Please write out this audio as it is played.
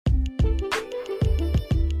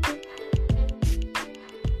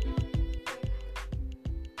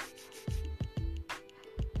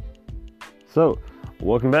So,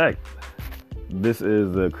 welcome back. This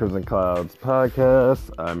is the Crimson Clouds podcast.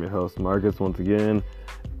 I'm your host, Marcus, once again.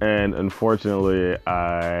 And unfortunately,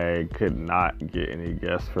 I could not get any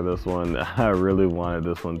guests for this one. I really wanted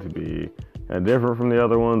this one to be different from the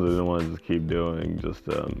other ones. I didn't want to just keep doing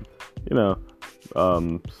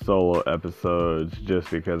solo episodes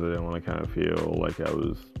just because I didn't want to kind of feel like I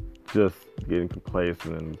was just getting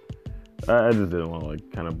complacent. And I just didn't want to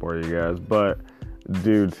kind of bore you guys. But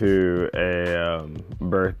due to a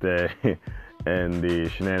birthday and the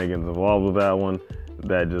shenanigans involved with that one,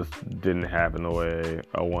 that just didn't happen the way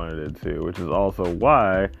I wanted it to, which is also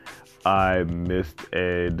why I missed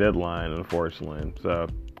a deadline, unfortunately. So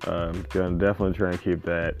I'm gonna definitely try and keep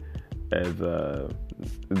that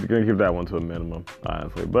gonna keep that one to a minimum,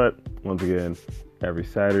 honestly. But once again, every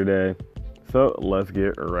Saturday. So let's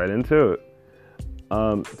get right into it.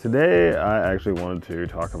 Today I actually wanted to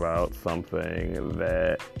talk about something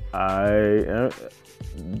that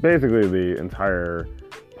basically the entire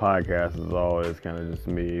podcast is always kind of just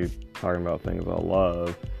me talking about things I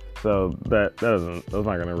love. So that's not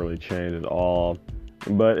going to really change at all.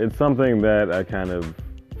 But it's something that I kind of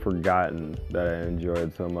forgotten that I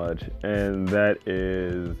enjoyed so much, and that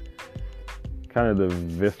is kind of the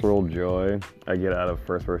visceral joy I get out of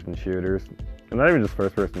first-person shooters. And not even just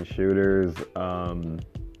first-person shooters,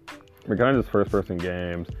 but kind of just first-person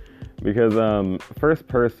games. Because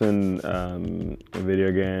first-person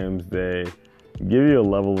video games, they give you a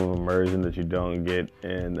level of immersion that you don't get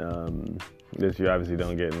in, that you obviously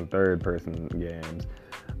don't get in third-person games.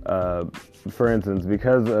 For instance,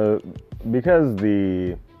 because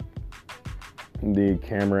the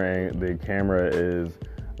camera is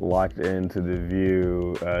locked into the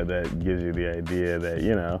view that gives you the idea that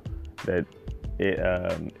that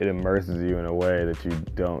it immerses you in a way that you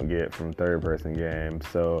don't get from third-person games.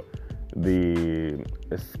 So the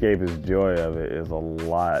escapist joy of it is a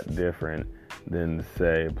lot different than,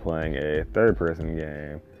 say, playing a third-person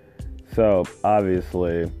game. So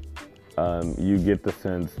obviously, you get the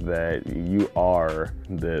sense that you are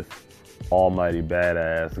this almighty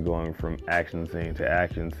badass going from action scene to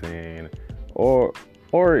action scene, or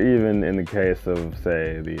even in the case of,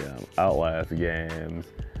 say, the Outlast games,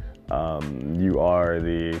 you are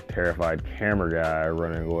the terrified camera guy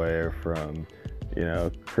running away from,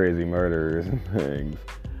 crazy murderers and things.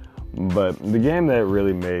 But the game that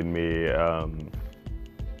really made me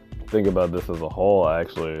think about this as a whole,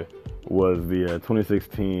 actually, was the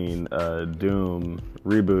 2016 Doom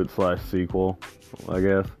reboot/sequel, I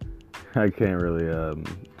guess. I can't really,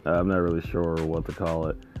 I'm not really sure what to call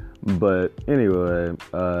it. But anyway,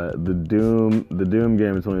 the Doom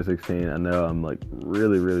game in 2016, I know I'm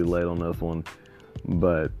really, really late on this one,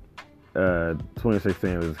 but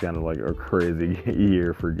 2016 was kind of a crazy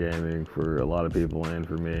year for gaming for a lot of people and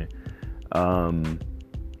for me.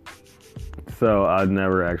 So I'd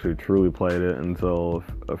never actually truly played it until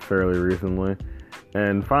fairly recently.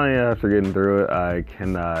 And finally, after getting through it, I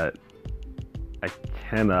cannot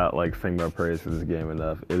sing my praise for this game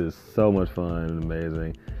enough. It is so much fun and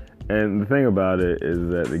amazing. And the thing about it is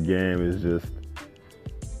that the game is just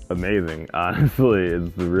amazing, honestly.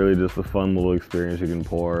 It's really just a fun little experience you can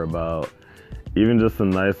pour about even just a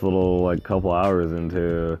nice little couple hours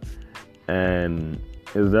into. And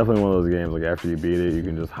it's definitely one of those games, after you beat it, you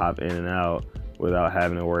can just hop in and out without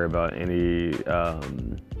having to worry about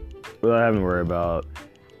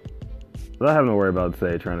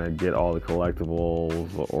say, trying to get all the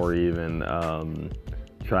collectibles, or even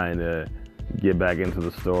trying to get back into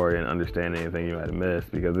the story and understand anything you might have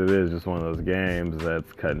missed, because it is just one of those games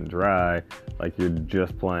that's cut and dry. You're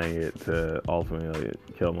just playing it to ultimately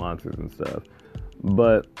kill monsters and stuff.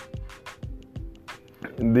 But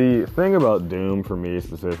the thing about Doom for me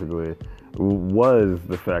specifically was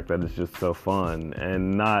the fact that it's just so fun,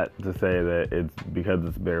 and not to say that it's because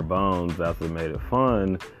it's bare bones that's what made it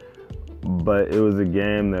fun, but it was a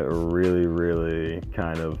game that really, really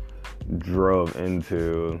kind of drove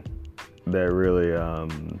into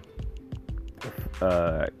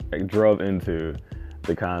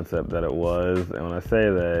the concept that it was. And when I say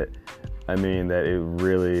that, I mean that it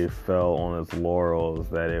really fell on its laurels,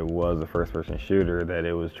 that it was a first-person shooter, that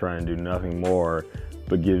it was trying to do nothing more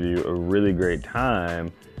but give you a really great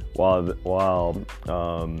time, while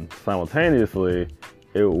simultaneously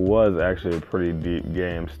it was actually a pretty deep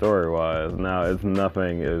game story-wise. Now it's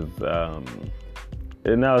nothing as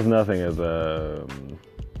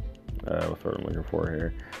what's what I'm looking for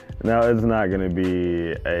here. Now, it's not going to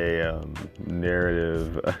be a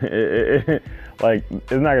narrative, it's not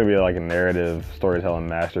going to be a narrative storytelling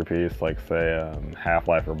masterpiece say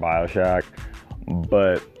Half-Life or BioShock,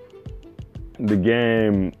 but the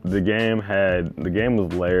game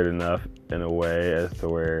was layered enough in a way as to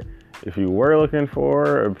where if you were looking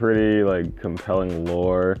for a pretty like compelling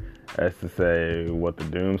lore as to say what the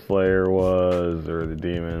Doomslayer was or the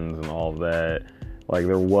demons and all of that, like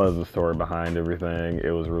there was a story behind everything.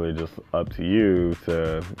 It was really just up to you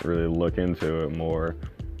to really look into it more.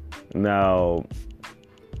 Now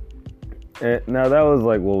that was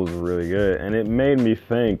like what was really good, and it made me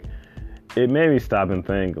stop and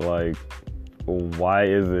think, like, why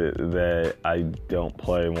is it that I don't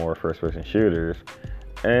play more first-person shooters?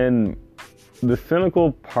 And the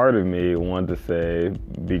cynical part of me wanted to say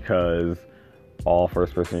because all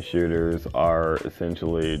first-person shooters are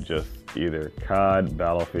essentially just either COD,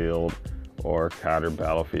 Battlefield, or COD or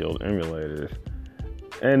Battlefield emulators.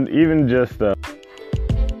 And even just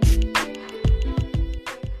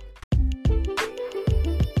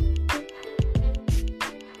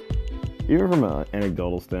even from an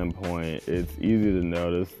anecdotal standpoint, it's easy to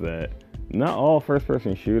notice that not all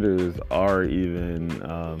first-person shooters are even,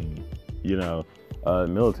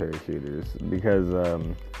 military shooters, because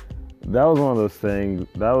that was one of those things.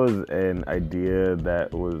 That was an idea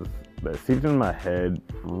that seeped in my head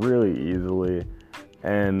really easily,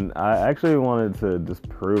 and I actually wanted to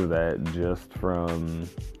disprove that just from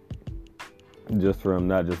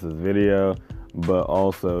not just this video, but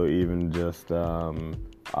also even just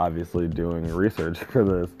obviously doing research for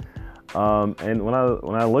this. And when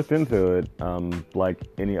I looked into it, like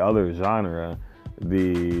any other genre,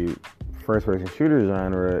 the first-person shooter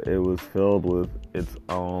genre, it was filled with its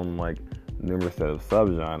own like numerous set of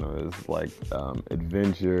subgenres, like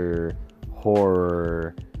adventure,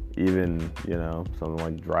 horror, even something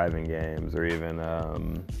like driving games, or even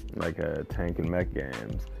like tank and mech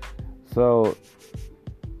games. So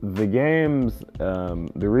the games,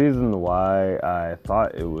 the reason why I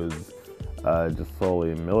thought it was just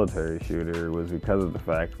solely a military shooter was because of the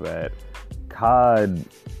fact that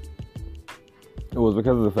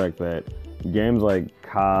games like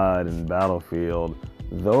COD and Battlefield,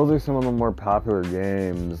 those are some of the more popular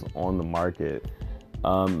games on the market.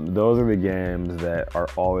 Those are the games that are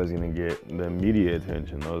always going to get the media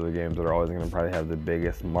attention. Those are games that are always going to probably have the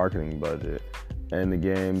biggest marketing budget. And the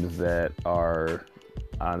games that are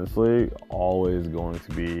honestly always going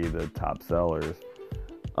to be the top sellers.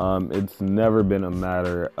 It's never been a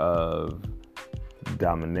matter of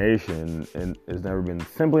domination, and it's never been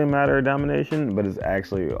simply a matter of domination, but it's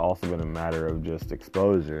actually also been a matter of just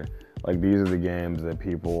exposure. Like, these are the games that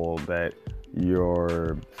people that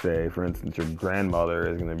say, for instance, your grandmother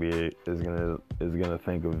is gonna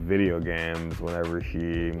think of video games whenever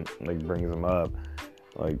she like brings them up.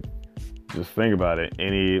 Like, just think about it.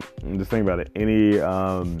 Any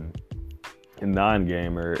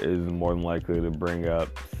non-gamer is more than likely to bring up,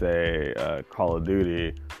 say, Call of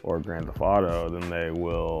Duty or Grand Theft Auto than they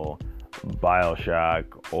will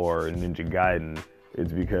BioShock or Ninja Gaiden.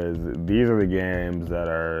 It's because these are the games that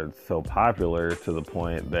are so popular to the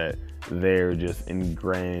point that they're just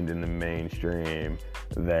ingrained in the mainstream,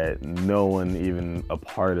 that no one even a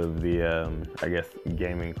part of the,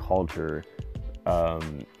 gaming culture,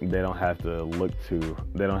 they don't have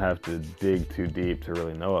to dig too deep to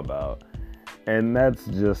really know about. And that's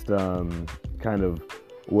just kind of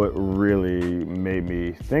what really made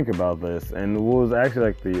me think about this, and what was actually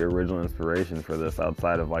like the original inspiration for this,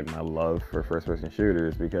 outside of like my love for first-person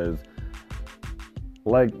shooters, because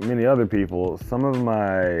like many other people, some of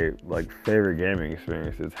my like favorite gaming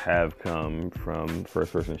experiences have come from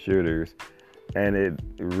first-person shooters, and it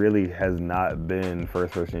really has not been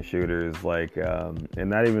first-person shooters like, and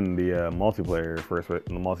not even the multiplayer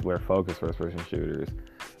focused first-person shooters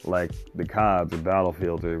like the CODs or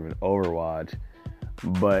Battlefield or even Overwatch,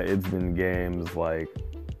 but it's been games like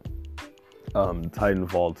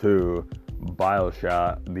Titanfall 2,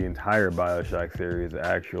 BioShock, the entire BioShock series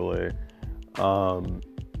actually,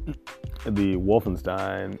 the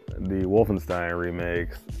Wolfenstein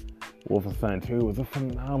remakes. Wolfenstein 2 was a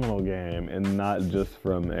phenomenal game, and not just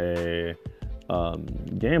from a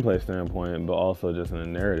gameplay standpoint, but also just in a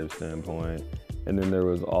narrative standpoint. And then there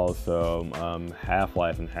was also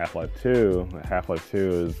Half-Life and Half-Life 2. Half-Life 2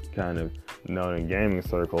 is kind of known in gaming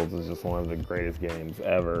circles as just one of the greatest games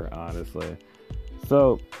ever, honestly.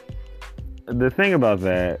 So the thing about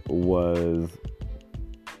that was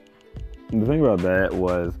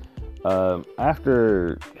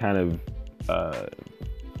after kind of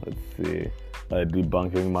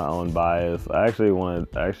debunking my own bias, I actually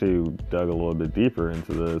dug a little bit deeper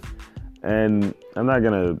into this, and I'm not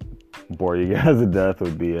gonna bore you guys to death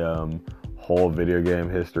with the whole video game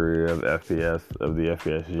history of FPS, of the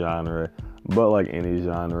FPS genre. But like any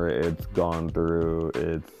genre, it's gone through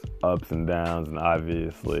its ups and downs, and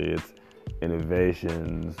obviously its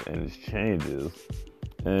innovations and its changes.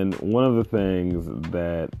 And one of the things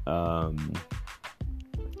that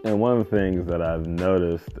I've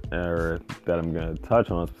noticed, or that I'm going to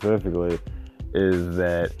touch on specifically, is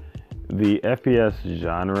that the FPS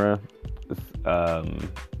genre,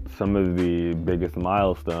 some of the biggest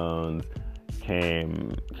milestones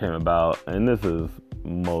came about, and this is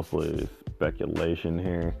mostly speculation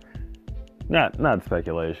here. Not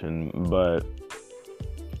speculation, but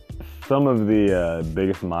some of the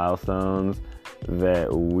biggest milestones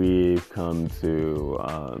that we've come to,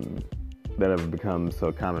 that have become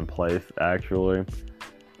so commonplace, actually,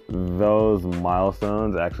 those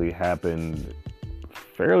milestones actually happened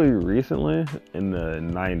fairly recently in the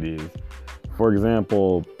 90s. For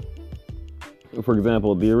example,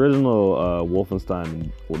 the original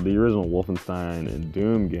Wolfenstein and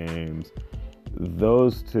Doom games,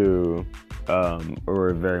 those two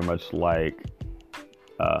were very much like,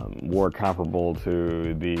 were comparable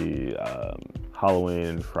to the Halloween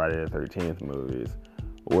and Friday the 13th movies,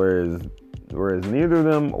 whereas neither of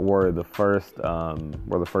them were the first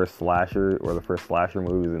slasher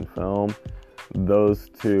movies in film. Those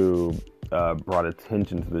two brought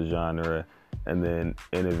attention to the genre and then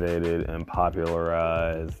innovated and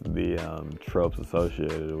popularized the tropes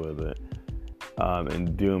associated with it.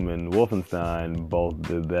 And Doom and Wolfenstein both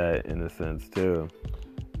did that in a sense too.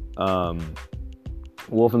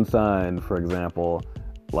 Wolfenstein, for example,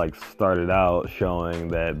 like started out showing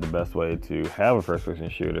that the best way to have a first-person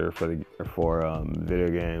shooter for video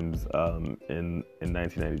games in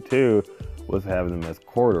 1992 was to have them as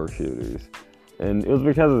corridor shooters. And it was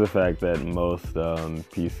because of the fact that most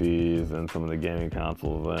PCs and some of the gaming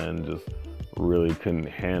consoles then just really couldn't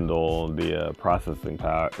handle the processing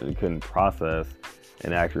power. It couldn't process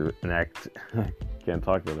and actively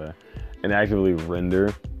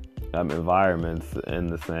render environments in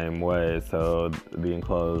the same way. So the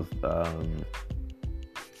enclosed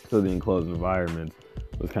environment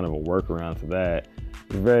was kind of a workaround to that.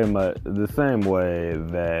 Very much the same way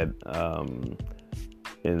that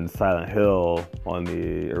in Silent Hill on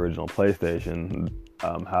the original PlayStation,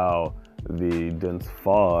 how the dense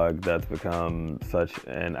fog that's become such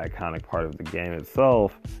an iconic part of the game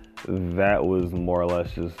itself, that was more or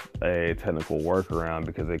less just a technical workaround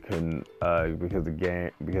because they couldn't, because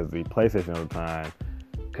the PlayStation at the time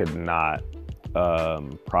could not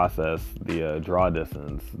process the draw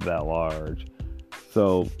distance that large.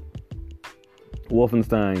 So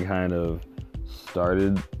Wolfenstein kind of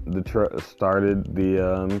started the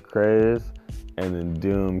craze, and then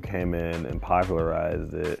Doom came in and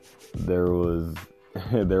popularized it. There was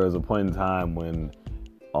a point in time when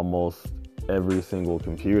almost every single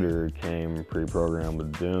computer came pre-programmed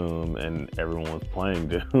with Doom, and everyone was playing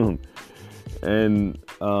Doom. And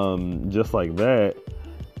just like that,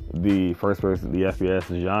 the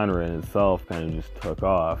FPS genre in itself kind of just took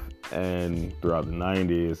off. And throughout the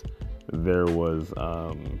 90s, there was,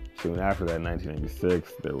 soon after that,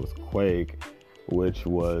 1996, there was Quake, which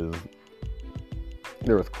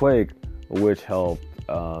helped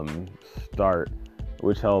start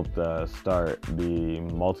the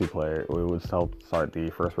multiplayer, which helped start the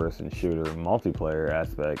first-person shooter multiplayer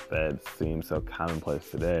aspect that seems so commonplace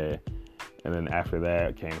today. And then after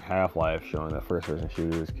that came Half-Life, showing that first-person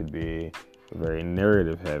shooters could be very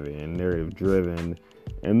narrative-heavy and narrative-driven.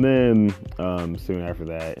 And then soon after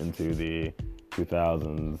that, into the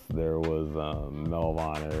 2000s, there was Medal of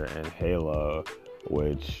Honor and Halo,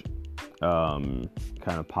 which kind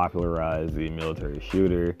of popularized the military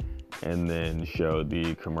shooter, and then showed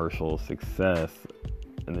the commercial success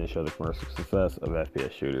of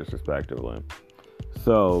FPS shooters, respectively.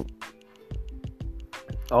 So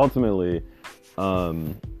ultimately,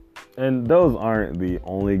 and those aren't the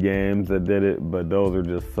only games that did it, but those are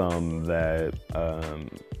just some of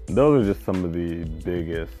the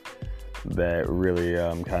biggest that really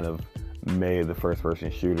kind of made the first-person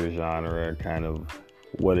shooter genre kind of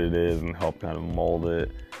what it is and helped kind of mold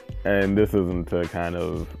it. And this isn't to kind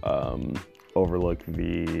of overlook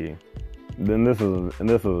this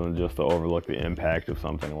isn't just to overlook the impact of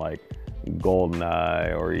something like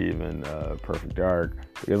GoldenEye or even Perfect Dark,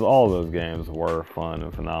 because all of those games were fun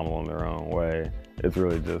and phenomenal in their own way. It's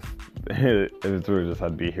really just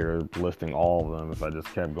I'd be here listing all of them if I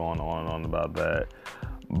just kept going on and on about that.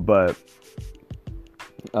 But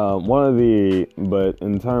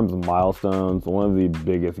in terms of milestones, one of the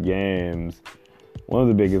biggest games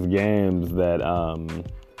that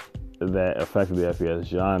affected the FPS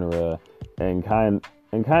genre and kind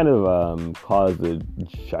kind of caused a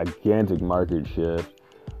gigantic market shift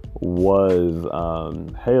was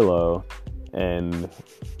Halo, and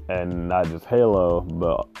not just Halo,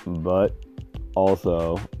 but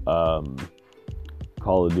also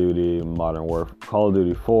Call of Duty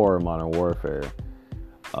 4 Modern Warfare.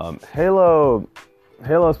 Halo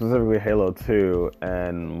specifically Halo 2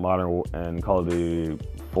 and Call of Duty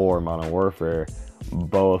 4 Modern Warfare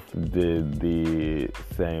both did the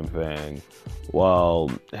same thing. While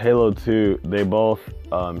Halo 2, they both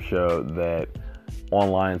showed that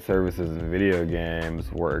online services and video games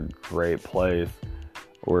were a great place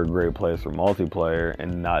for multiplayer,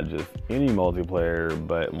 and not just any multiplayer,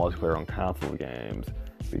 but multiplayer on console games.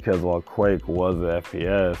 Because while Quake was an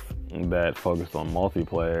FPS that focused on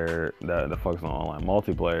multiplayer, that focused on online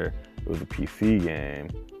multiplayer, it was a PC game.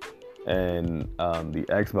 And the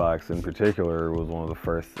Xbox in particular was one of the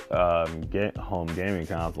first home gaming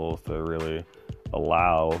consoles to really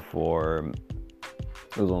allow for.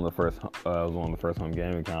 It was one of the first home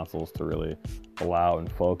gaming consoles to really allow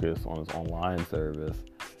and focus on its online service.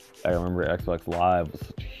 I remember Xbox Live was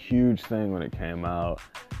such a huge thing when it came out,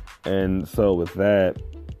 and so with Halo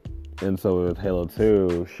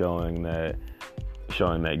 2 showing that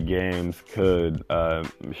games could,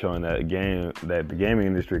 showing that the gaming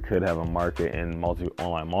industry could have a market in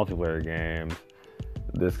online multiplayer games.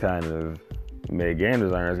 This kind of made game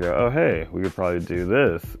designers go, oh hey, we could probably do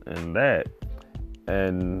this and that.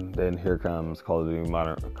 And then here comes Call of Duty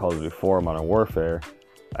 4 Modern Warfare.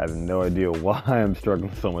 I have no idea why I'm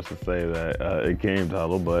struggling so much to say that game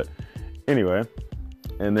title, but anyway.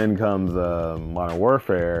 And then comes Modern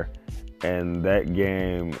Warfare, and that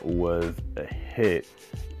game was a hit.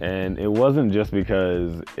 And it wasn't just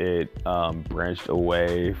because it branched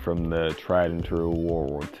away from the tried and true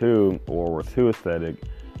World War II aesthetic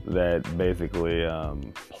that basically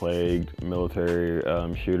plagued military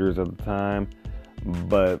shooters at the time,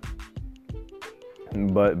 but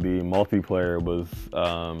the multiplayer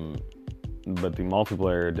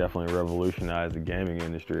definitely revolutionized the gaming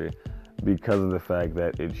industry because of the fact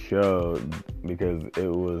that because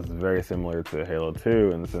it was very similar to Halo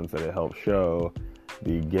 2 in the sense that it helped show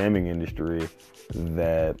the gaming industry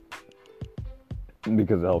that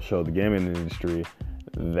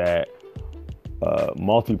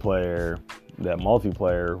multiplayer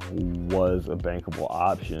was a bankable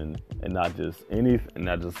option, and not just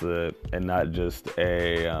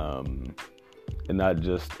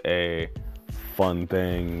a fun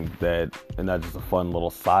thing and not just a fun little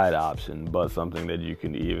side option, but something that you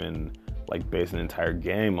can even like base an entire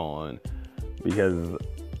game on, because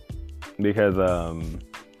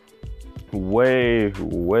way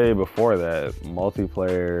before that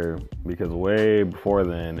multiplayer, because way before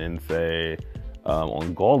then, and say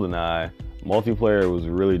on GoldenEye, multiplayer was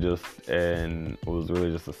really just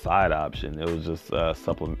a side option. It was just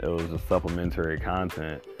supplementary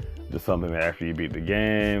content, just something that after you beat the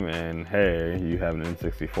game and hey, you have an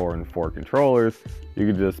N64 and 4 controllers, you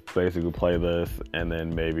could just basically play this and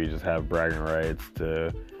then maybe just have bragging rights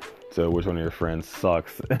to which one of your friends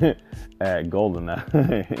sucks at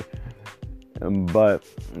GoldenEye. But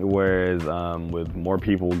whereas with more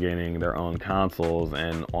people gaining their own consoles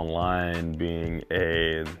and online being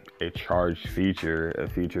a charged feature, a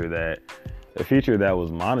feature that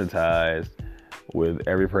was monetized, with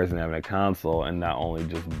every person having a console and not only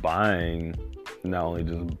just buying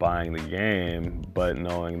the game, but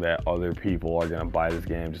knowing that other people are going to buy this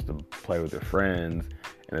game just to play with their friends,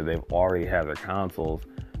 and that they've already have their consoles.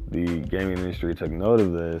 The gaming industry took note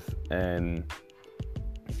of this and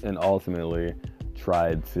ultimately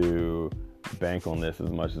tried to bank on this as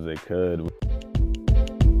much as they could.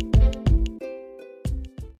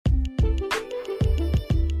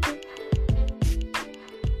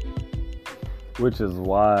 Which is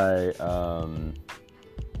why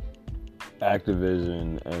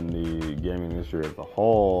Activision and the gaming industry as a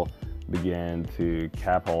whole began to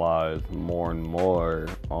capitalize more and more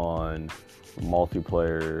on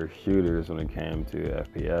multiplayer shooters when it came to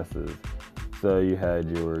FPSs. So you had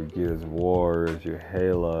your Gears of Wars, your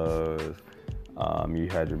Halos, you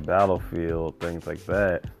had your Battlefield, things like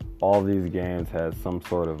that. All these games had some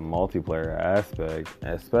sort of multiplayer aspect,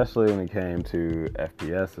 especially when it came to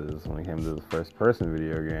FPSs, when it came to the first-person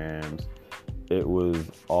video games. It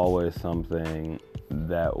was always something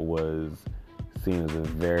that was seen as a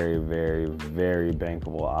very, very, very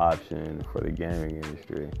bankable option for the gaming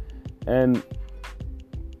industry. And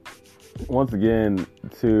once again,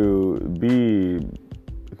 to be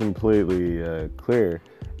completely clear,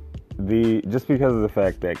 just because of the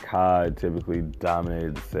fact that COD typically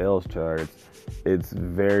dominated the sales charts, it's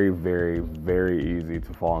very, very, very easy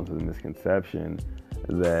to fall into the misconception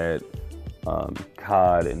that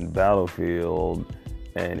COD and Battlefield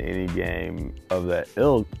and any game of that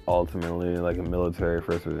ilk, ultimately, like a military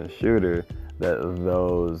first-person shooter, that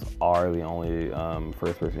those are the only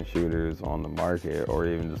first-person shooters on the market, or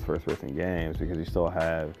even just first-person games, because you still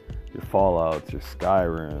have your Fallouts, your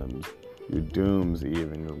Skyrims, your Dooms,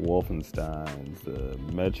 even your Wolfensteins, the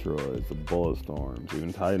Metroids, the Bulletstorms,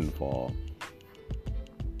 even Titanfall.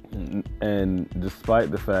 And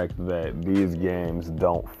despite the fact that these games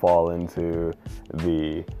don't fall into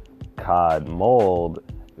the COD mold,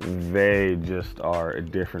 they just are a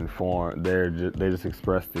different form. They just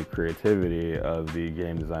express the creativity of the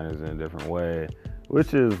game designers in a different way,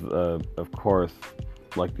 which is, of course,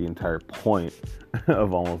 like the entire point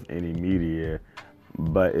of almost any media.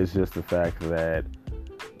 But it's just the fact that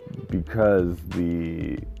because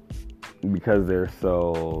they're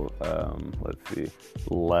so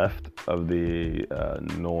left of the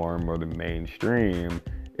norm or the mainstream,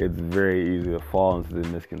 it's very easy to fall into the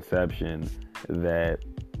misconception that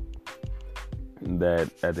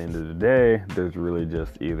at the end of the day, there's really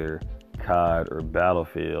just either COD or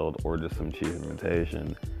Battlefield or just some cheap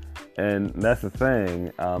imitation. And that's the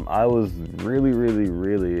thing. I was really, really,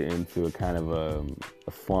 really into a kind of a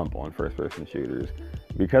slump on first-person shooters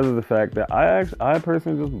because of the fact that I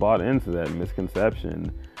personally just bought into that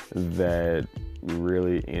misconception that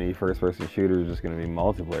really any first-person shooter is just going to be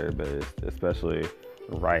multiplayer-based, especially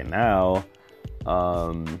right now.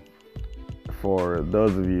 For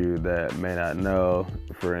those of you that may not know,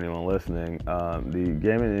 for anyone listening, the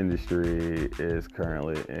gaming industry is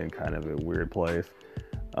currently in kind of a weird place.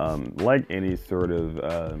 Like any sort of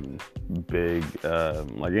big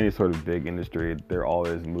industry, they're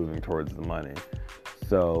always moving towards the money.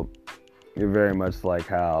 So you're very much like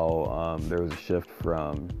how there was a shift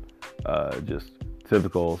from just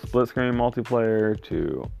typical split screen multiplayer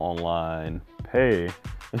to online pay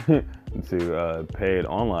to paid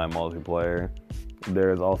online multiplayer.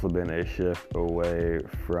 There's also been a shift away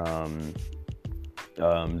from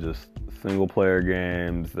just single player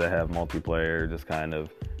games that have multiplayer, just kind of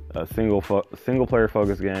single player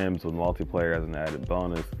focused games with multiplayer as an added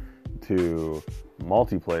bonus, to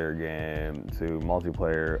multiplayer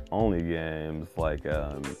only games like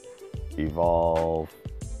Evolve,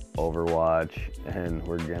 Overwatch, and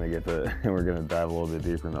we're gonna dive a little bit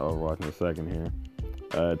deeper into Overwatch in a second here,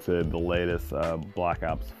 to the latest Black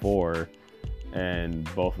Ops 4, and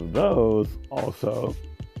both of those also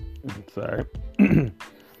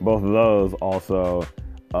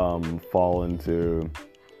fall into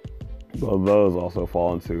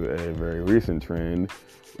a very recent trend,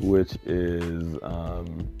 which is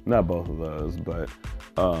not both of those, but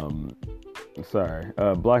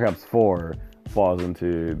Black Ops 4 falls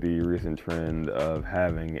into the recent trend of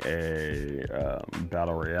having a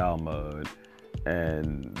battle royale mode,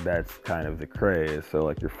 and that's kind of the craze. So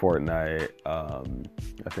like your Fortnite,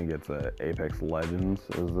 I think it's Apex Legends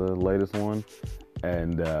is the latest one,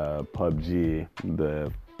 and PUBG,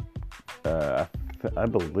 I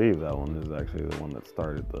believe that one is actually the one that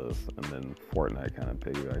started this, and then Fortnite kind of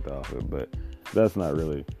piggybacked off it, but that's not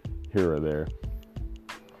really here or there.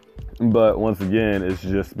 But once again, it's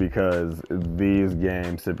just because these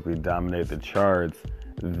games typically dominate the charts,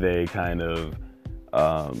 they kind of,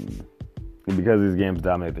 because these games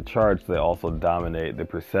dominate the charts, they also dominate the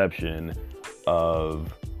perception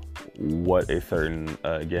of what a certain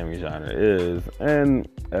gaming genre is, and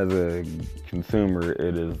as a consumer,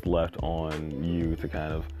 it is left on you to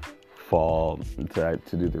kind of fall to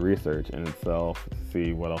do the research in itself, to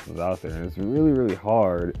see what else is out there. And it's really, really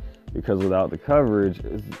hard, because without the coverage,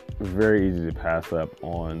 it's very easy to pass up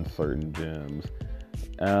on certain gems.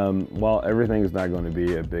 While everything is not going to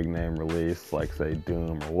be a big name release like, say,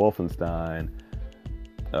 Doom or Wolfenstein,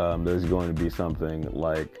 there's going to be something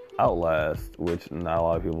like Outlast, which not a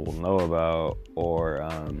lot of people will know about, or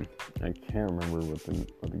I can't remember what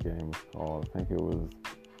the game was called. I think it was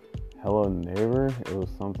Hello Neighbor. It was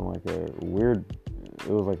something like a weird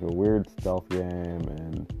stealth game,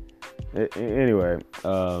 and anyway,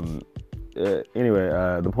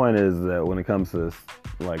 the point is that when it comes to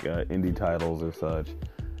like indie titles or such,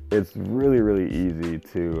 it's really, really easy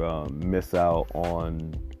to miss out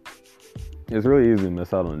on. It's really easy to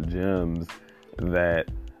miss out on gems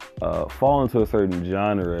that fall into a certain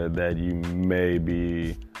genre that you may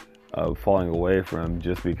be falling away from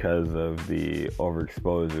just because of the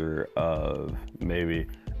overexposure of maybe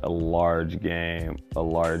a large game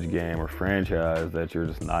or franchise that you're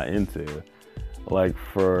just not into.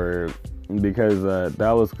 Because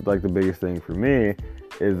that was like the biggest thing for me,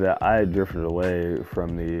 is that I drifted away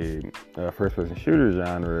from the first-person shooter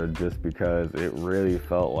genre just because it really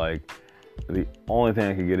felt like the only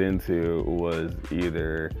thing I could get into was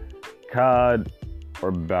either COD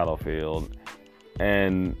or Battlefield.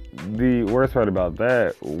 And the worst part about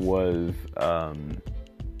that was,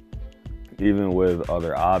 even with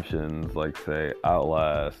other options, like say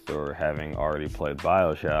Outlast, or having already played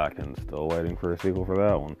BioShock and still waiting for a sequel for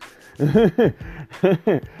that one.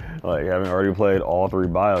 Like having already played all 3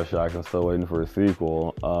 BioShocks and still waiting for a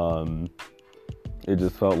sequel, it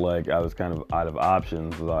just felt like I was kind of out of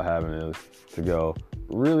options without having to go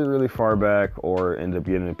really, really far back, or end up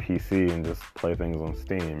getting a PC and just play things on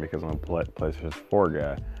Steam, because I'm a PlayStation 4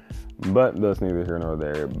 guy. But that's neither here nor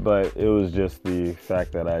there. But it was just the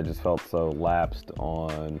fact that I just felt so lapsed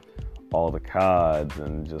on all the CODs,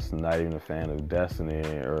 and just not even a fan of Destiny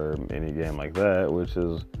or any game like that, which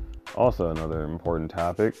is also another important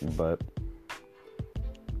topic. But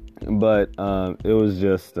it was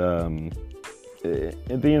just,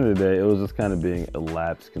 at the end of the day, it was just kind of being a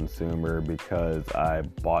lapsed consumer, because I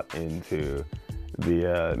bought into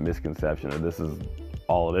the misconception that this is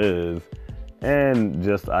all it is, and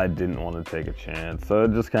just I didn't want to take a chance. So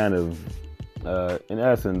it just kind of, in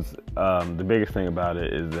essence, the biggest thing about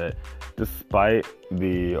it is that despite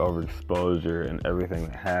the overexposure and everything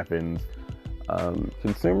that happens,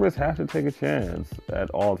 consumers have to take a chance at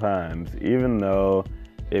all times, even though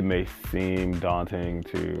it may seem daunting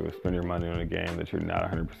to spend your money on a game that you're not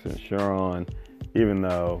 100% sure on. Even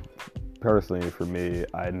though, personally, for me,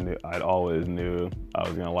 I'd always knew I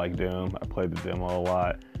was gonna like Doom. I played the demo a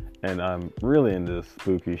lot, and I'm really into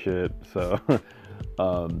spooky shit. So,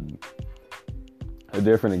 a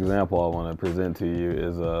different example I want to present to you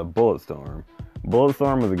is Bulletstorm.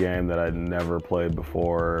 Bulletstorm was a game that I'd never played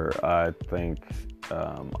before. I think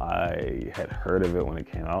I had heard of it when it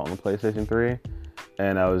came out on the PlayStation 3.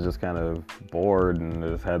 And I was just kind of bored, and I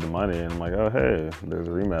just had the money, and I'm like, oh hey, there's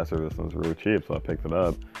a remaster of this one's really cheap, so I picked it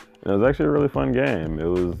up. And it was actually a really fun game. It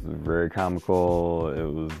was very comical.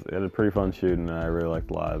 It had a pretty fun shooting, and I really liked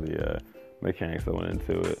a lot of the mechanics that went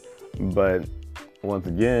into it. But once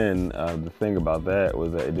again, the thing about that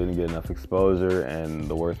was that it didn't get enough exposure, and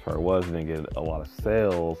the worst part was it didn't get a lot of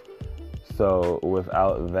sales. So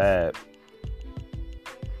without that,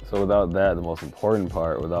 the most important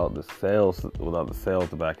part, without the sales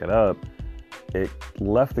to back it up, it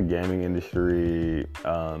left the gaming industry.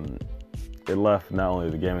 It left not only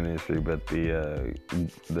the gaming industry, but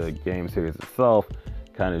the game series itself.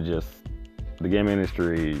 The gaming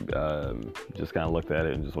industry just kind of looked at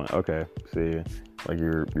it and just went, okay, see, like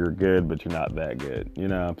you're good, but you're not that good, you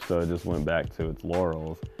know. So it just went back to its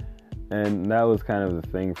laurels. And that was kind of the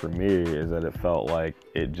thing for me, is that it felt like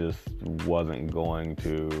it just wasn't going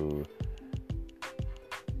to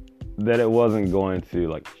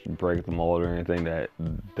like break the mold or anything, that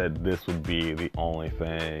this would be the only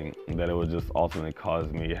thing, that it would just ultimately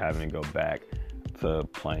cause me having to go back to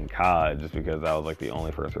playing COD just because that was like the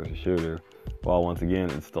only first-person shooter. Well, once again,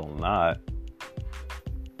 it's still not.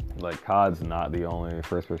 Like, COD's not the only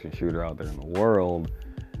first-person shooter out there in the world.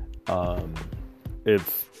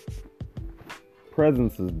 Its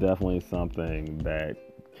presence is definitely something that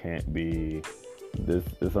can't be. This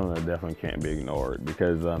is something that definitely can't be ignored,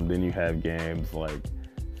 because then you have games like,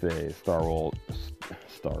 say, Star Wars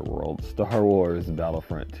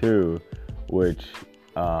Battlefront 2, which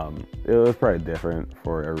it was probably different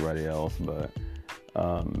for everybody else, but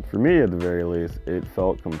for me, at the very least, it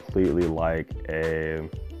felt completely like a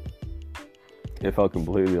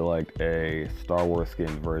Star Wars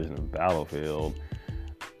skinned version of Battlefield.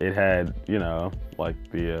 It had, you know, like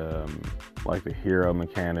the hero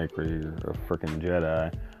mechanic where you're a freaking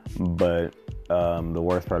Jedi, but the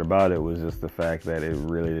worst part about it was just the fact that it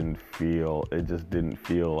just didn't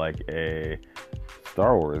feel like a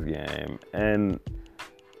Star Wars game. And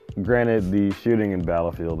granted, the shooting in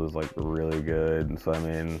Battlefield is like really good, and so I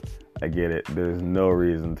mean, I get it. There's no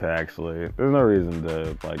reason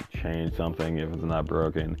to like change something if it's not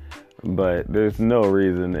broken. But there's no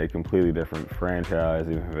reason a completely different franchise,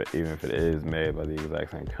 even if it is made by the exact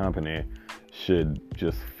same company, should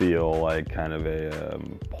just feel like kind of a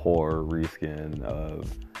poor reskin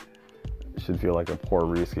of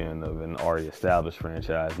an already established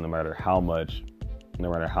franchise. No matter how much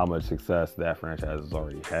success that franchise has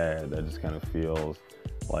already had, that just kind of feels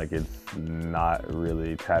like it's not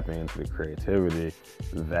really tapping into the creativity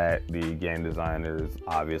that the game designers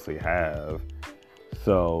obviously have.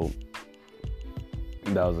 So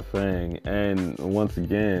that was a thing. And once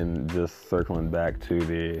again, just circling back to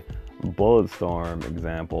the Bulletstorm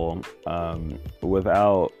example,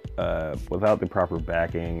 without the proper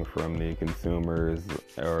backing from the consumers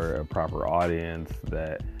or a proper audience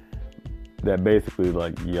that that basically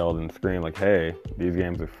like yelled and screamed like, hey, these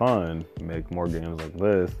games are fun, make more games like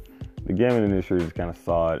this. The gaming industry just kind of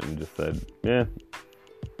saw it and just said, yeah,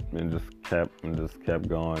 and just kept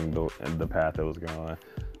going the path it was going.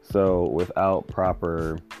 So without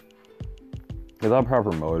proper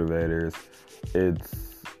motivators,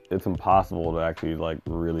 it's impossible to actually like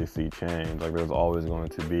really see change. Like there's always going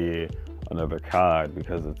to be another COD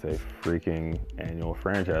because it's a freaking annual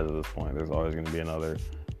franchise at this point. There's always going to be another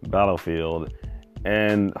Battlefield,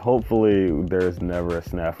 and hopefully there's never a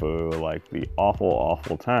snafu like the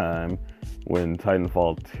awful time when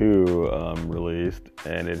Titanfall 2 released,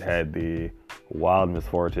 and it had the wild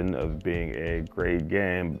misfortune of being a great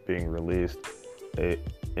game being released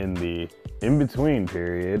in the in-between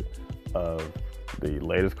period of the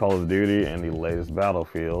latest Call of Duty and the latest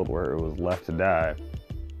Battlefield, where it was left to die.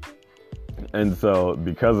 And so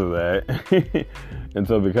because of that,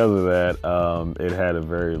 it had a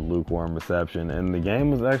very lukewarm reception, and the game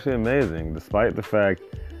was actually amazing, despite the fact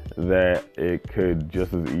that it could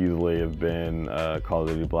just as easily have been Call of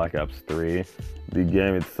Duty Black Ops 3. The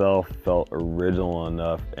game itself felt original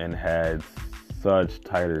enough and had such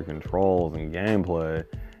tighter controls and gameplay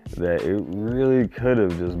that it really could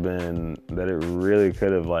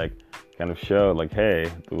have like kind of showed like,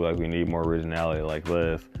 hey, like we need more originality like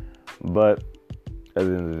this. But at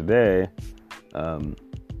the end of the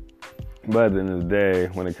day,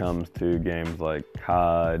 when it comes to games like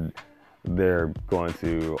COD, they're going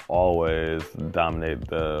to always dominate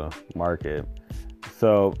the market.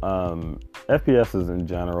 So FPSs in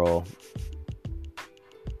general,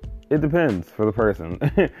 it depends for the person.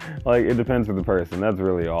 Like, it depends for the person. That's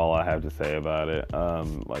really all I have to say about it.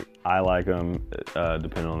 Like, I like them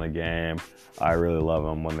depending on the game. I really love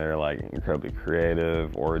them when they're like incredibly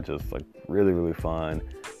creative or just like really, really fun.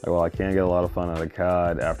 Like, while I can get a lot of fun out of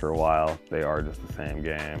COD, after a while, they are just the same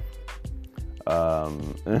game.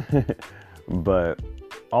 But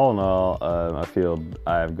all in all, I feel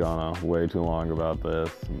I have gone on way too long about this,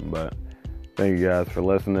 but thank you guys for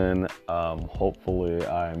listening. Hopefully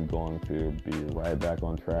I'm going to be right back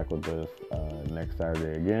on track with this next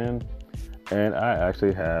Saturday again. And I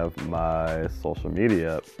actually have my social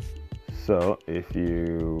media up. So if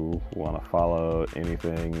you want to follow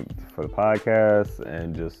anything for the podcast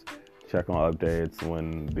and just check on updates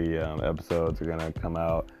when the episodes are going to come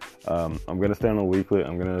out. I'm going to stay on a weekly.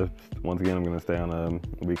 I'm going to stay on a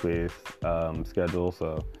weekly schedule.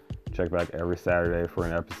 So check back every Saturday for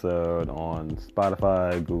an episode on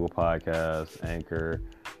Spotify, Google Podcasts, Anchor,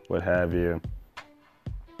 what have you.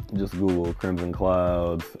 Just Google Crimson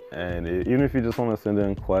Clouds, and even if you just want to send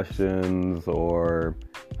in questions or,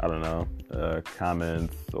 I don't know,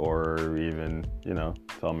 comments, or even,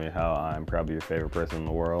 tell me how I'm probably your favorite person in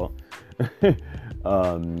the world,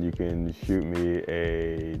 you can shoot me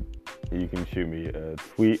a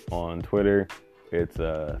tweet on Twitter. It's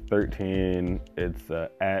 13. It's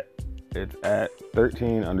at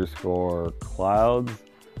 13_clouds,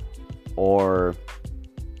 or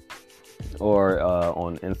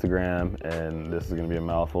on Instagram, and this is going to be a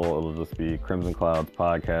mouthful. It'll just be Crimson Clouds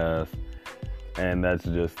Podcast, and that's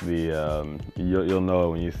just the you'll know it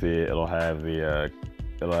when you see it. It'll have the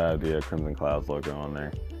Crimson Clouds logo on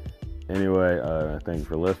there. Anyway, thank you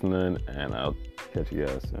for listening, and I'll catch you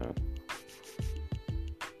guys soon.